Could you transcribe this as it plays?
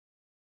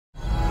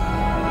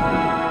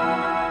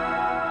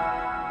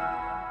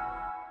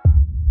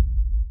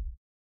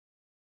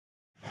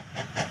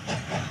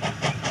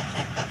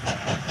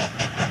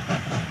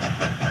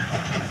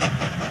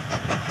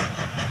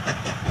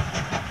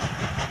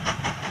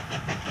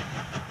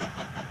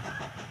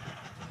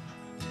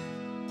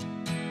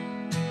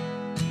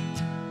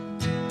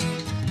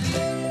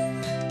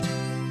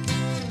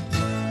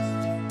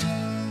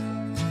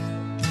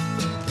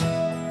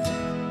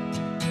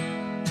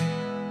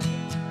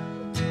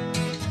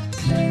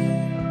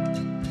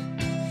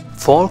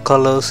Fall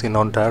colors in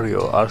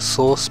Ontario are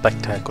so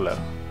spectacular.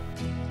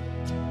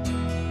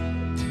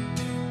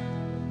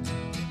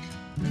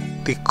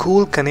 The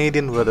cool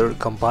Canadian weather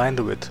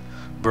combined with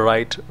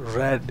bright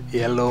red,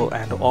 yellow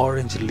and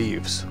orange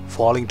leaves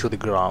falling to the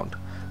ground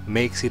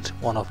makes it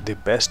one of the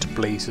best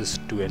places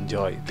to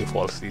enjoy the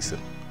fall season.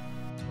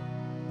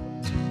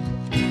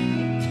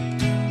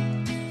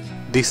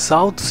 The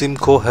South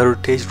Simcoe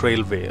Heritage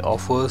Railway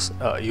offers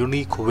a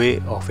unique way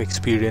of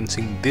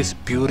experiencing this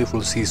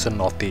beautiful season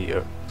of the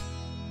year.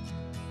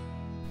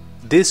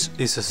 This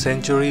is a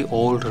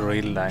century-old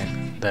rail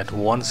line that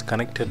once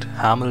connected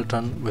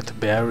Hamilton with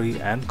Barrie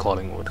and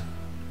Collingwood.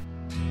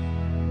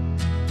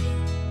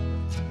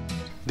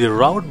 The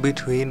route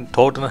between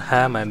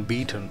Tottenham and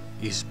Beeton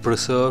is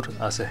preserved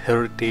as a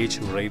heritage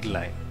rail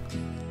line.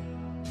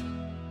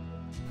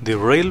 The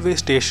railway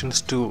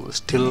stations too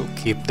still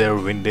keep their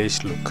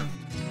vintage look.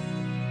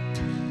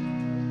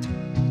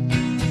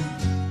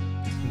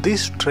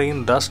 This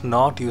train does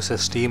not use a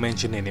steam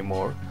engine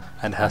anymore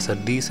and has a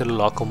diesel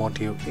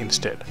locomotive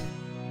instead.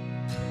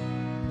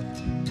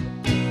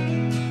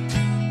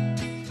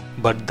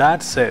 But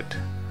that said,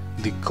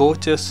 the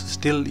coaches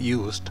still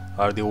used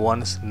are the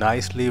ones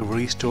nicely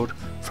restored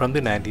from the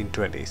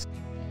 1920s.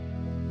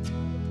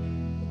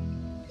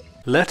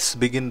 Let's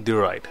begin the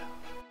ride.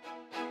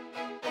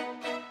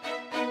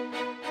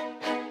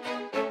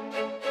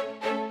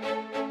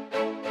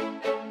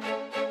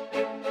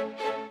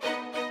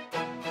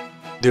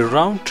 The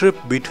round trip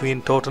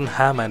between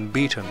Tottenham and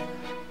Beeton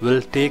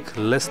will take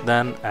less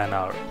than an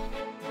hour.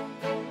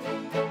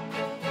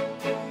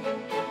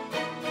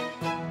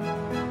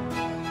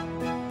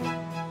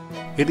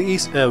 It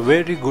is a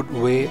very good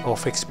way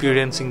of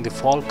experiencing the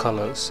fall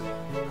colors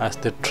as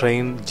the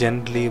train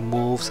gently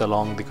moves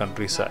along the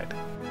countryside.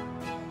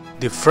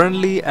 The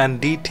friendly and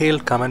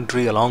detailed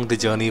commentary along the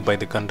journey by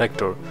the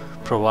conductor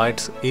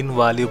provides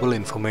invaluable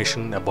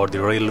information about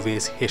the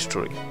railway's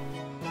history.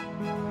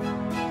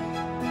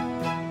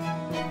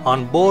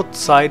 On both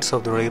sides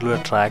of the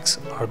railway tracks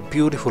are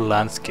beautiful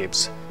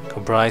landscapes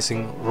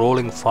comprising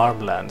rolling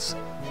farmlands,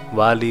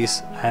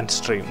 valleys and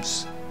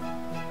streams.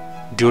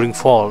 During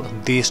fall,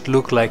 these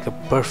look like a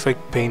perfect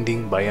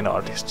painting by an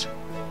artist.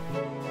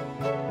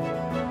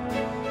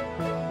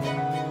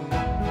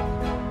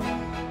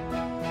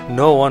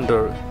 No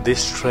wonder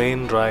this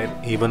train ride,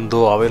 even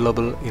though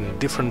available in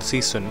different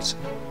seasons,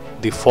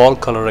 the fall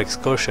color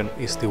excursion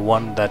is the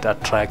one that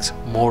attracts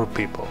more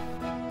people.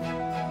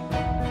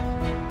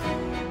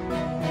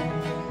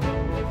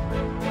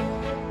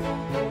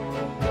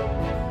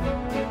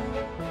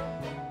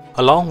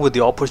 Along with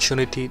the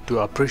opportunity to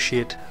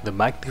appreciate the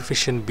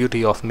magnificent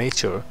beauty of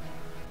nature,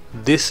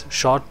 this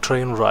short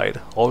train ride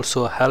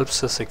also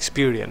helps us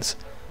experience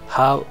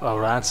how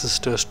our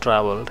ancestors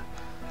traveled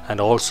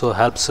and also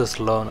helps us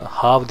learn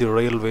how the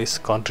railways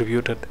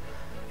contributed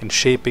in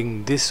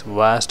shaping this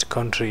vast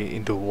country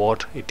into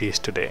what it is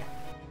today.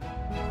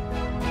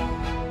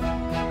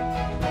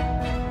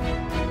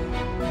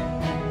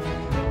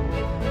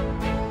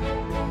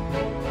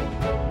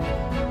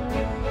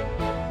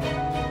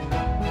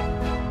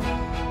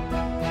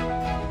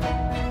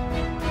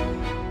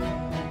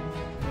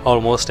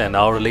 Almost an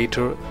hour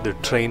later, the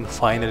train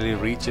finally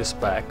reaches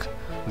back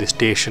the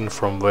station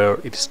from where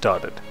it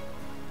started,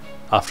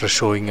 after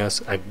showing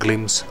us a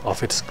glimpse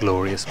of its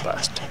glorious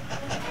past.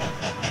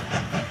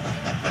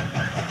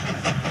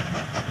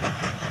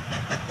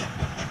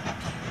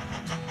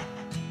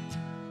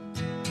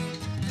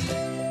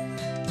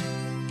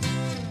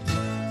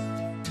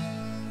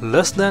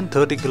 Less than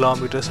 30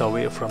 kilometers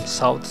away from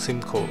South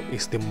Simcoe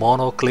is the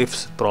Mono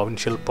Cliffs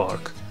Provincial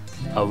Park,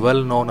 a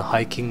well-known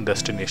hiking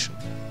destination.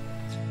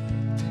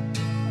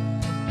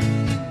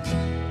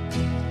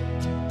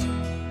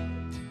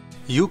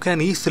 You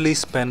can easily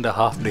spend a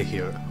half day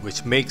here,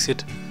 which makes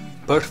it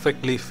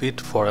perfectly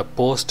fit for a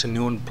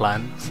post-noon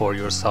plan for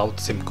your South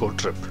Simcoe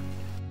trip.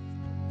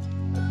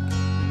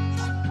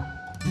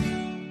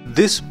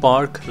 This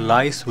park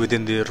lies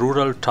within the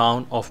rural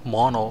town of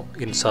Mono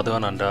in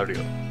southern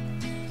Ontario.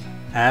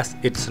 As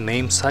its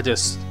name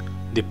suggests,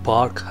 the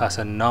park has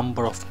a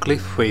number of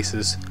cliff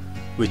faces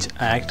which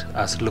act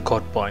as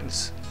lookout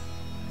points.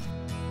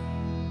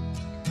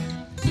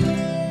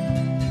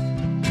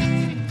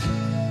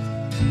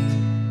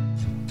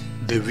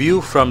 The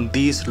view from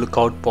these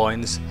lookout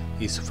points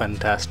is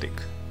fantastic.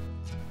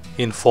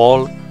 In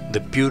fall, the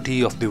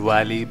beauty of the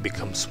valley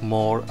becomes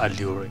more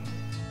alluring.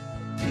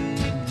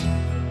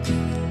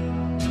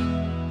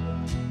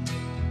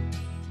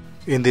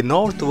 In the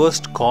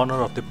northwest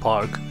corner of the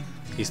park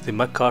is the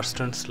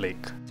McCarstens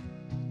Lake.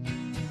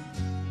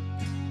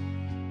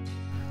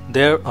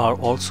 There are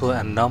also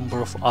a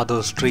number of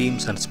other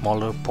streams and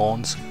smaller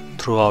ponds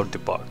throughout the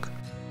park.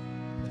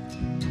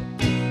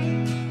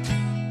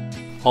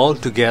 All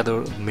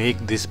together make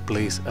this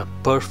place a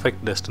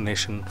perfect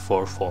destination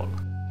for fall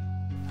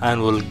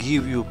and will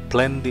give you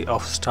plenty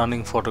of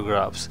stunning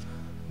photographs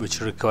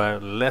which require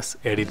less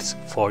edits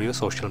for your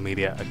social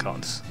media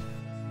accounts.